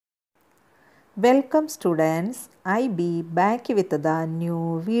Welcome students, I be back with the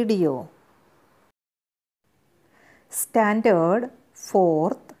new video. Standard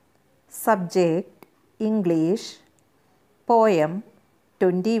 4th, subject English, poem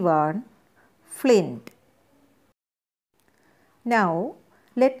 21, Flint. Now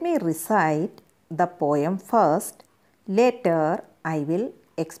let me recite the poem first, later I will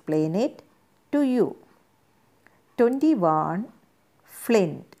explain it to you. 21,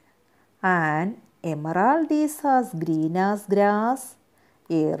 Flint. An emerald is as green as grass,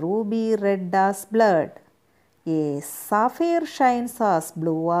 a ruby red as blood, a sapphire shines as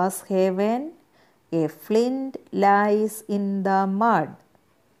blue as heaven, a flint lies in the mud.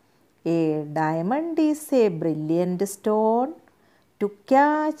 A diamond is a brilliant stone to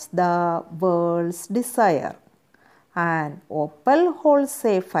catch the world's desire. An opal holds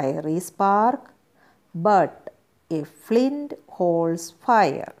a fiery spark, but a flint holds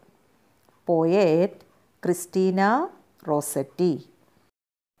fire. Poet Christina Rossetti.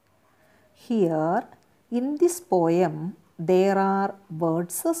 Here in this poem there are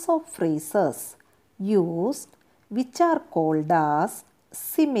words or phrases used which are called as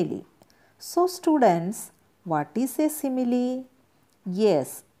simile. So students, what is a simile?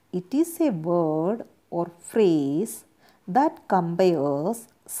 Yes, it is a word or phrase that compares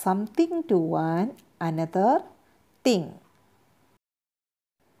something to another thing.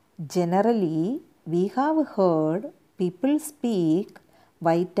 Generally, we have heard people speak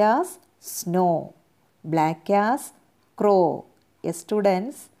white as snow, black as crow. Yes,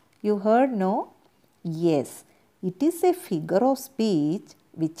 students, you heard no? Yes, it is a figure of speech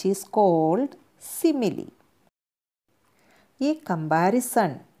which is called simile. A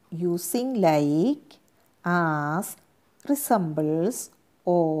comparison using like, as, resembles,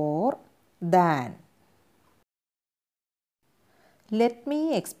 or than. Let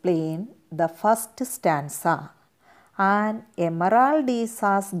me explain the first stanza. An emerald is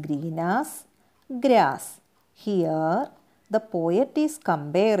as green as grass. Here, the poet is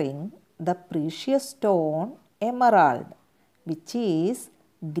comparing the precious stone emerald, which is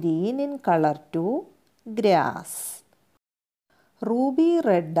green in color, to grass. Ruby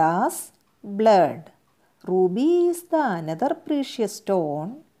red as blood. Ruby is the another precious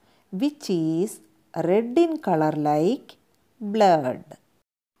stone, which is red in color like blood.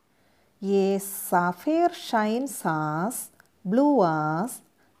 A sapphire shines as blue as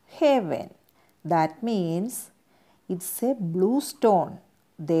heaven. That means it's a blue stone.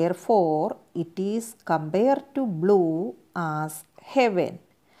 Therefore, it is compared to blue as heaven,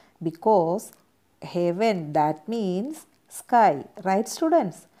 because heaven, that means sky. Right,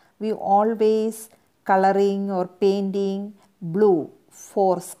 students? We always coloring or painting blue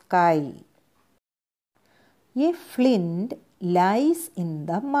for sky. A flint lies in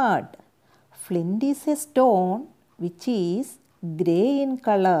the mud. Flint is a stone which is grey in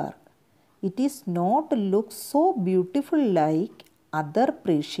color. It is not look so beautiful like other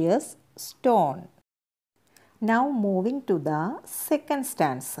precious stone. Now moving to the second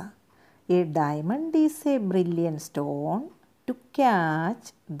stanza. A diamond is a brilliant stone to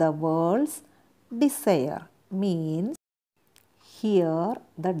catch the world's desire. Means here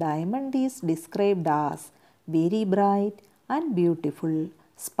the diamond is described as very bright and beautiful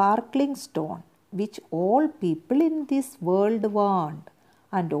sparkling stone which all people in this world want,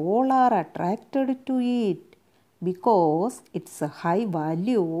 and all are attracted to it because it's a high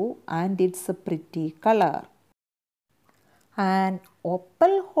value and it's a pretty color. An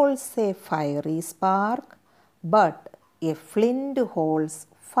opal holds a fiery spark, but a flint holds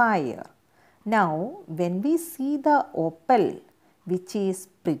fire. Now when we see the opal, which is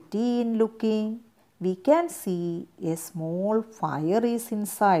pretty in looking, we can see a small fire is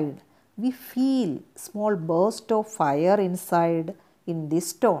inside. We feel small burst of fire inside in this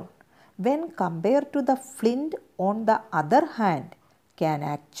stone. When compared to the flint, on the other hand, can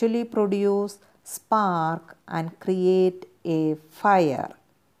actually produce spark and create a fire.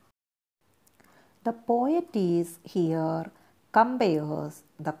 The poet is here compares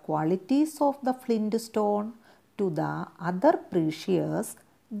the qualities of the flint stone to the other precious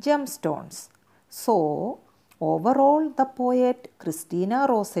gemstones. So, overall the poet Christina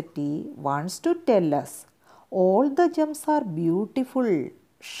Rossetti wants to tell us all the gems are beautiful,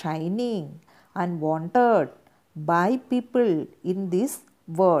 shining and wanted by people in this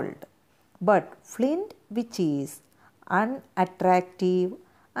world. But flint, which is unattractive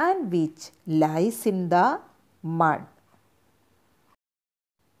and which lies in the mud.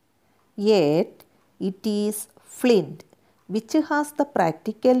 Yet it is flint which has the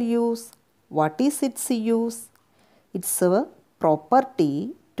practical use. What is its use? It's a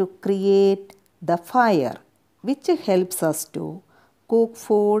property to create the fire, which helps us to cook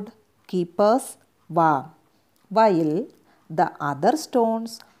food, keep us warm, while the other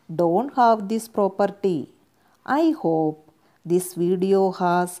stones don't have this property. I hope this video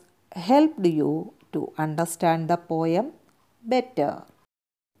has helped you to understand the poem better.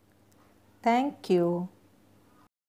 Thank you.